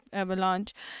 लैंडस्लिप,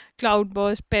 avalanche, cloud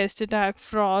burst, paste attack,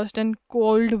 Frost and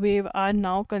cold wave are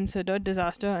now considered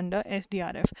disaster under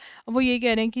SDRF. अब वो ये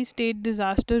कह रहे हैं कि स्टेट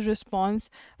डिजास्टर रिस्पॉन्स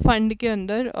फंड के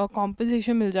अंदर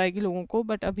कॉम्पनसेशन मिल जाएगी लोगों को,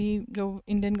 बट अभी जो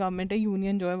इंडियन गवर्नमेंट है,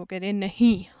 यूनियन जो है, वो कह रहे हैं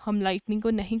नहीं, हम लाइटनिंग को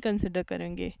नहीं कंसिडर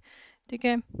करेंगे, ठीक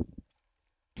है।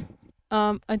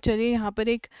 चलिए यहाँ पर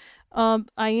एक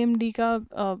आईएमडी का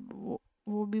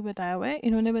वो भी बताया हुआ है,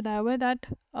 इन्होंने बताया हुआ है that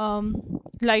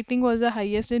lightning was the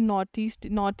highest in north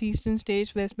eastern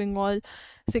states, waste Bengal,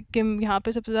 Sikkim, यहाँ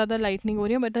पे सबसे ज़्यादा लाइटनिंग हो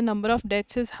रही है, but the number of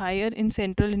deaths is higher in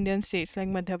central Indian states like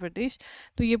Madhya Pradesh.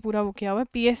 तो ये पूरा वो किया हुआ है।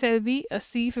 PSLV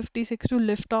C56 to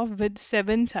lift off with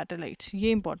 7 satellites,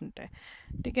 ये इंपॉर्टेंट है,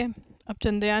 ठीक है। अब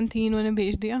चंद्रयान 3 इन्होंने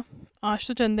भेज दिया। आज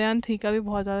तो चंद्रयान 3 का भी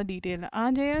बहुत ज़्यादा डिटेल है,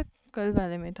 आज है या कल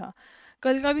वाले में था,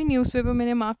 कल का भी न्यूज़पेपर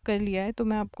मैंने मार्क कर लिया है, तो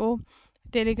मैं आपको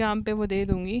टेलीग्राम पे वो दे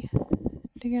दूँगी,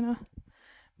 ठीक है ना।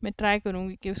 मैं ट्राई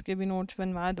करूँगी कि उसके भी नोट्स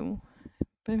बनवा दूँ,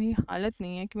 पर मेरी हालत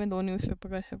नहीं है कि मैं 2 न्यूज़पेपर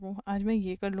कर सकूँ। आज मैं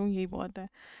ये कर लूँ, यही बहुत है।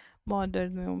 बहुत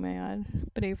दर्द में हूँ मैं यार,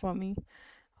 प्रे फॉर मी।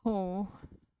 हो,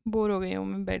 बोर हो गई हूँ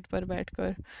मैं बेड पर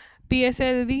बैठकर।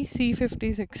 PSLV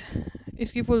C56,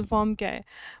 इसकी फुल फॉर्म क्या है?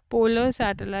 Polar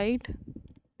satellite,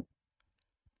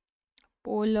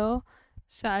 polar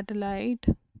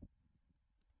satellite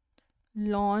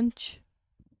launch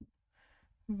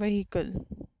vehicle,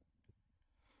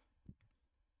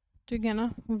 ठीक है ना।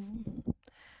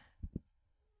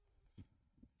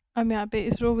 अब यहाँ पे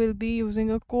ISRO will be using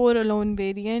a core alone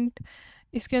variant.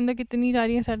 इसके अंदर कितनी जा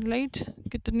रही है सैटेलाइट्स?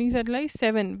 कितनी satellite?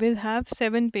 7, will have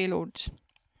 7 payloads,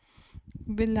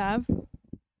 will have,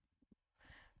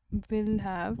 will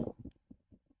have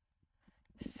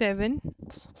 7,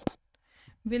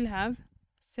 will have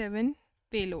 7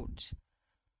 payloads,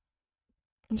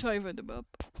 sorry for the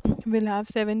burp. Will have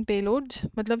 7 payloads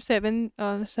मतलब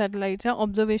 7 सैटेलाइट्स हैं,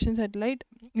 ऑब्जर्वेशन सैटेलाइट।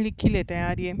 लिख ही लेते हैं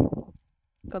यार, ये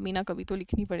कभी ना कभी तो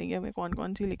लिखनी पड़ेगी हमें कौन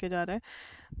कौन सी लेके जा रहा है।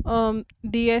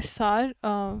 DSR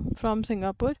फ्रॉम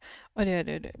सिंगापुर, अरे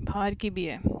अरे अरे बाहर की भी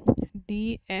है,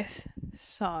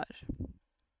 DSR,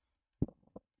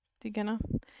 ठीक है ना।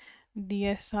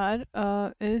 DSR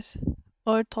is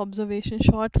earth observation,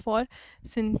 short for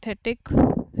synthetic,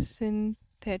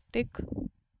 synthetic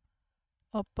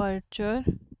aperture,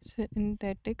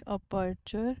 synthetic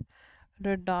aperture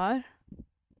radar,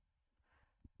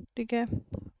 ठीक है।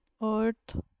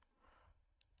 Earth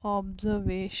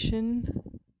observation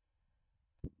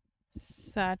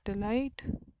satellite,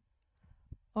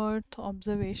 earth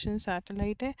observation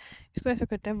satellite है। इसको ऐसे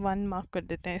करते हैं, 1 मार्क कर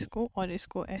देते हैं इसको, और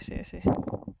इसको ऐसे ऐसे,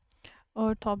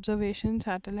 अर्थ ऑब्जर्वेशन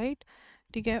सैटेलाइट,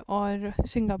 ठीक है। और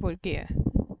सिंगापुर की है,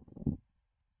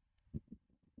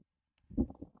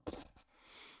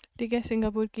 ठीक है,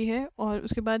 सिंगापुर की है। और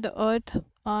उसके बाद अर्थ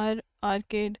are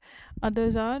arcade,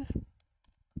 others are,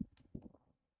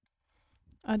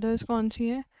 others कौन सी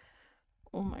है?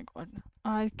 Oh my God,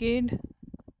 arcade,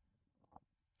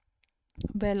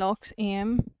 Velox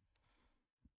AM,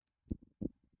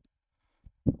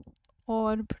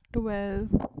 ऑर्ब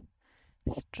 12,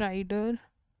 strider,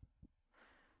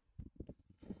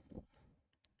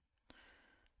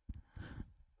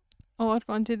 और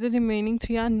कौन से? The remaining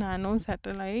 3 are nano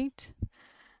satellites,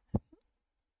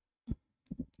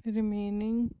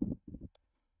 remaining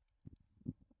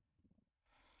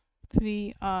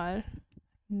 3 are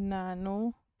nano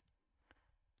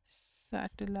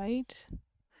satellites।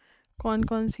 कौन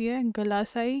कौन सी है?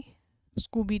 गलासाई,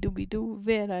 स्कूबी डूबी डू,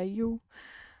 वेयर आर यू,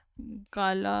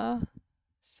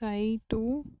 गालासाई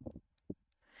 2,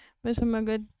 बस हमें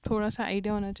अगर थोड़ा सा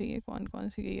आइडिया होना चाहिए कौन कौन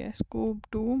सी गई है। स्कूब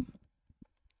 2,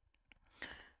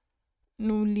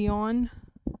 नूलियन,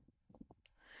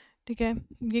 ठीक है।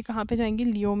 ये कहाँ पे जाएंगी?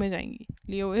 लियो में जाएंगी।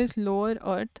 लियो इज लोअर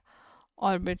अर्थ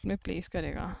ऑर्बिट में प्लेस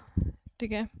करेगा,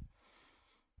 ठीक है।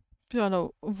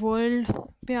 चलो वर्ल्ड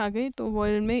पे आ गई, तो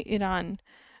वर्ल्ड में ईरान।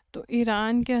 तो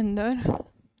ईरान के अंदर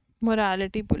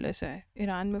मोरालिटी पुलिस है।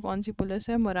 ईरान में कौन सी पुलिस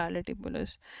है? मोरालिटी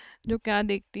पुलिस, जो क्या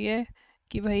देखती है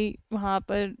कि भाई वहाँ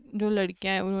पर जो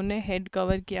लड़कियां हैं उन्होंने हेड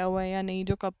कवर किया हुआ है या नहीं,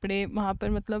 जो कपड़े वहाँ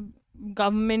पर मतलब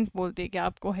गवर्नमेंट बोलती है कि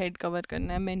आपको हेड कवर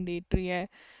करना है, मैंडेटरी है,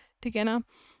 ठीक है ना।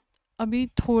 अभी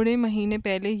थोड़े महीने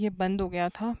पहले ये बंद हो गया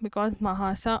था बिकॉज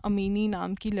महासा अमीनी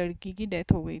नाम की लड़की की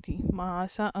डेथ हो गई थी।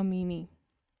 महासा अमीनी,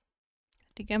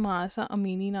 ठीक है, महासा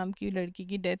अमीनी नाम की लड़की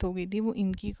की डेथ हो गई थी, वो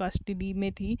इनकी कस्टडी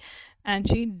में थी and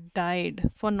she died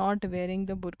for not wearing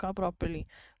the बुर्का properly,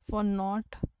 for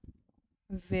not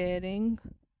wearing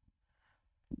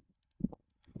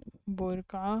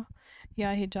बुर्का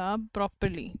या हिजाब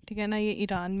प्रॉपरली, ठीक है ना। ये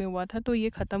ईरान में हुआ था, तो ये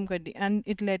ख़त्म कर दी and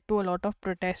it led to a lot of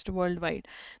protest world wide.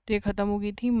 तो ये ख़त्म हो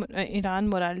गई थी। Iran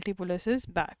morality police is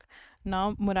back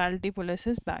now, morality police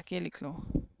is back, ये लिख लो,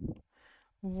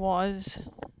 was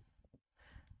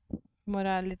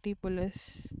morality police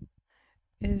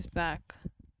is back,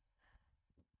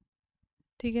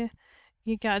 ठीक है।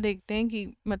 ये क्या देखते हैं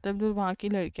कि मतलब जो वहाँ की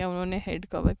लड़कियां उन्होंने हेड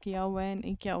कवर किया हुआ है,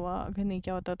 नहीं किया हुआ, अगर नहीं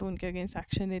किया होता तो उनके अगेंस्ट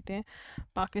एक्शन लेते हैं।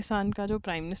 पाकिस्तान का जो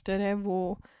प्राइम मिनिस्टर है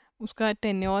वो, उसका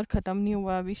टेन्योर ख़त्म नहीं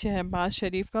हुआ अभी, शहबाज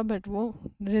शरीफ का, बट वो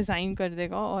रिज़ाइन कर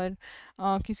देगा और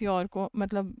किसी और को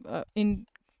मतलब इन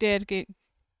टेयर के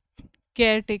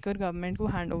केयर टेकर गवर्नमेंट को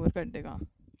हैंड ओवर कर देगा।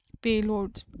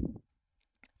 Payloads,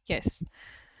 yes,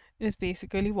 is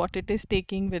basically what it is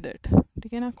taking with it,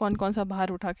 ठीक है ना। कौन कौन सा बाहर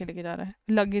उठा के लेके जा रहा है,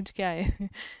 लगेज क्या है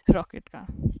रॉकेट का,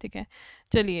 ठीक है।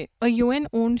 चलिए, अ UN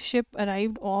owned ship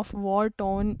arrived of war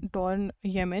torn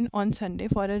Yemen on Sunday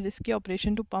for a risky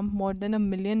operation to pump more than 1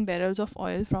 million barrels of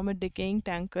oil from a decaying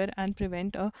tanker and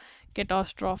prevent a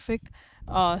catastrophic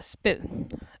spill.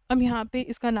 अब यहाँ पे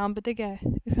इसका नाम पता है क्या है?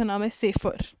 इसका नाम है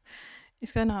सेफर।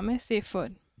 इसका नाम है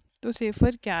सेफर। तो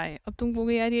सेफर क्या है? अब तुम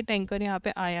कहोगे यार ये टैंकर यहाँ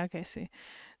पे आया कैसे?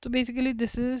 तो basically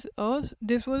this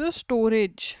was a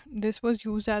storage, this was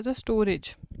used as a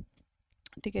storage,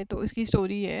 ठीक है। तो इसकी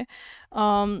स्टोरी है,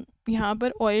 यहाँ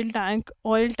पर oil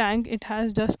tank it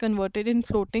has just converted in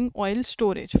floating oil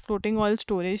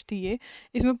storage थी ये।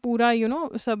 इसमें पूरा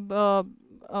सब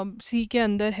सी के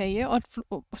अंदर है ये, और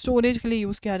स्टोरेज के लिए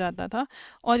यूज़ किया जाता था।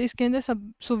 और इसके अंदर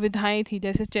सब सुविधाएं थी,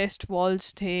 जैसे चेस्ट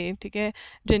वॉल्स थे, ठीक है,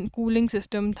 जिन कूलिंग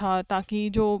सिस्टम था, ताकि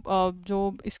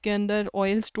जो इसके अंदर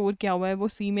ऑयल स्टोर किया हुआ है वो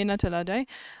सी में ना चला जाए।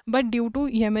 बट ड्यू टू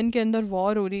यमन के अंदर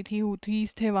वॉर हो रही थी,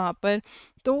 हुथीज थे वहाँ पर,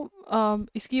 तो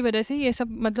इसकी वजह से ये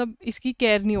सब मतलब इसकी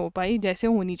केयर नहीं हो पाई जैसे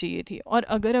होनी चाहिए थी। और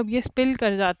अगर अब ये स्पिल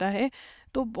कर जाता है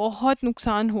तो बहुत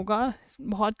नुकसान होगा,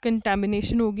 बहुत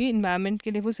कंटेमिनेशन होगी इन्वायरमेंट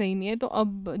के लिए, वो सही नहीं है। तो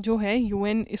अब जो है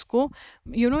यूएन इसको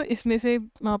इसमें से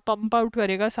पंप आउट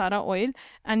करेगा सारा ऑयल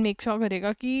एंड मेक श्योर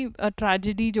करेगा कि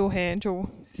ट्रेजेडी जो है, जो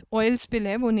ऑयल स्पिल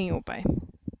है, वो नहीं हो पाए,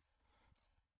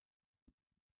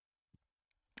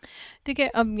 ठीक है।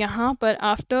 अब यहाँ पर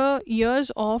after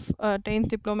years of tense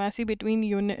diplomacy between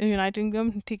United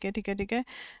kingdom, ठीक है, ठीक है, ठीक है,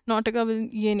 नॉट अ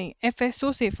ये नहीं,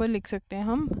 एफएसओ सेफर लिख सकते हैं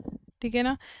हम, ठीक है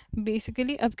ना।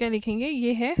 बेसिकली अब क्या लिखेंगे,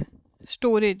 ये है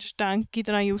स्टोरेज टैंक की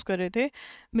तरह यूज़ कर रहे थे,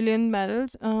 million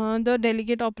barrels, the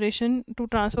delegate operation to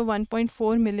transfer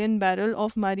 1.4 million barrel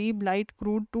of मरीब light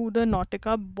crude to the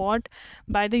नॉटिका bought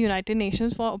by the United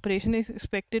Nations for operation is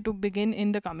expected to begin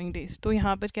in the coming days. तो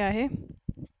यहाँ पर क्या है,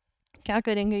 क्या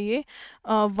करेंगे ये,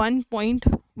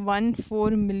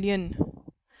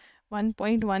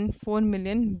 1.14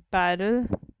 million barrel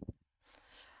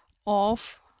of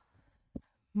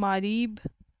मारीब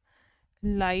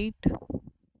light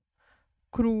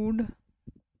crude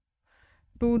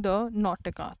to the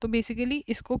नॉटिका। तो basically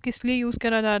इसको किस लिए यूज़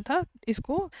करा जाता था,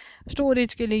 इसको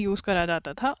स्टोरेज के लिए यूज़ करा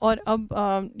जाता था। और अब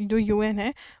जो यूएन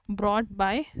है, bought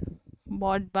by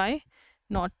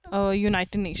not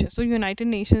United Nations, तो यूनाइटेड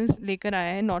नेशंस लेकर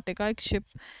आया है नॉटिका, एक शिप,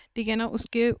 ठीक है ना।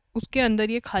 उसके उसके अंदर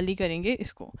ये खाली करेंगे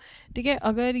इसको, ठीक है।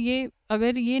 अगर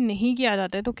ये नहीं किया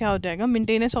जाता है तो क्या हो जाएगा,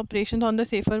 maintenance operation on the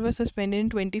safer were suspended in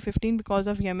 2015 because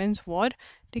of यमेन्स war,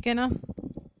 ठीक है ना।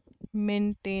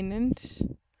 Maintenance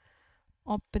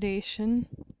operation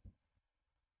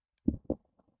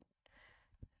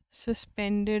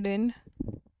suspended in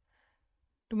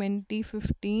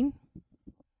 2015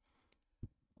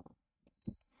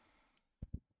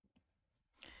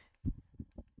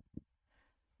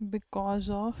 because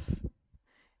of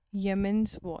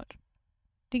यमेन्स war,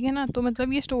 ठीक है ना। तो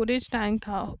मतलब ये स्टोरेज टैंक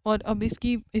था, और अब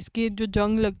इसकी जो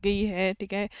जंग लग गई है,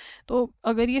 ठीक है। तो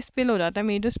अगर ये स्पिल हो जाता है,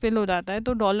 मेजर स्पिल हो जाता है,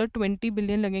 तो $20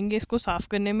 बिलियन लगेंगे इसको साफ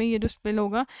करने में, ये जो स्पिल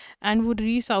होगा, एंड वुड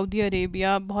री सऊदी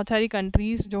अरेबिया, बहुत सारी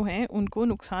कंट्रीज जो हैं उनको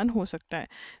नुकसान हो सकता है।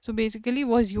 So basically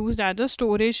was use as a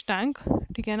storage tank,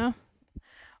 ठीक है ना।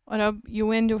 और अब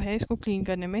यूएन जो है इसको क्लीन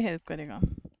करने में हेल्प करेगा।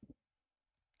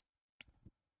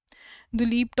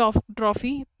 दुलीप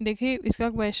ट्रॉफी, देखिए इसका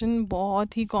क्वेश्चन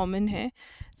बहुत ही कॉमन है।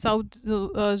 साउथ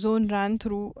जोन रन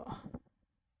थ्रू,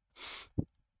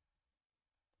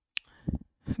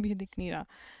 अभी दिख नहीं रहा,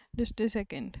 जस्ट अ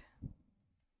सेकेंड।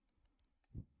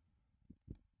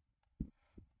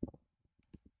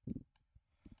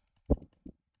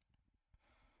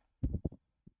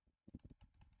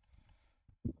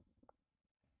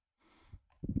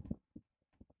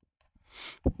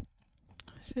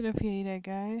 सिर्फ यही रह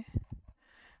गया है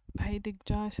भाई, दिख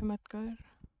जा, ऐसे मत कर।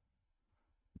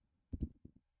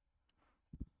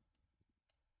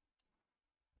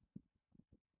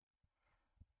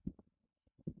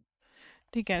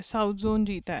 ठीक है, साउथ जोन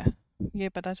जीता है, ये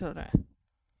पता चल रहा है।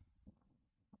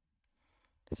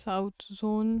 South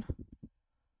zone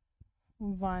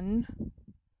one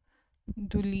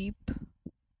Duleep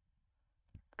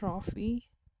trophy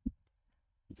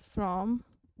from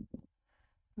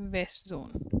west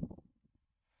zone.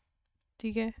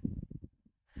 ठीक है,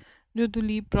 जो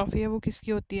दुलीप ट्रॉफी है वो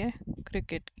किसकी होती है?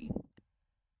 क्रिकेट की।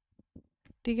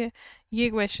 ठीक है, ये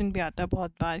क्वेश्चन भी आता है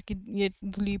बहुत बार कि ये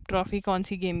दुलीप ट्रॉफी कौन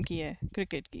सी गेम की है?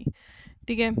 क्रिकेट की।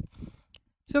 ठीक है,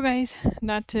 सो गाइस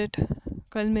दैट्स इट,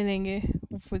 कल मिलेंगे।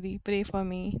 Hopefully pray for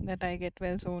me that I get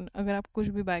well सोन। अगर आप कुछ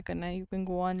भी बाय करना है you can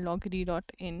go on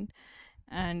logri.in,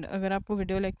 and अगर आपको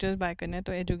वीडियो लेक्चर्स बाय करने हैं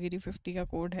तो एजुगिरी 50 का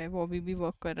कोड है, वो अभी भी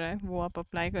वर्क कर रहा है, वो आप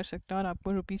अप्लाई कर सकते हैं और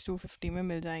आपको ₹250 में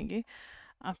मिल जाएंगे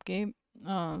आपके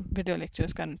वीडियो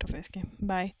लेक्चर्स करंट अफेयर्स के।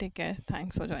 Bye, take care,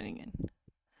 thanks for joining in.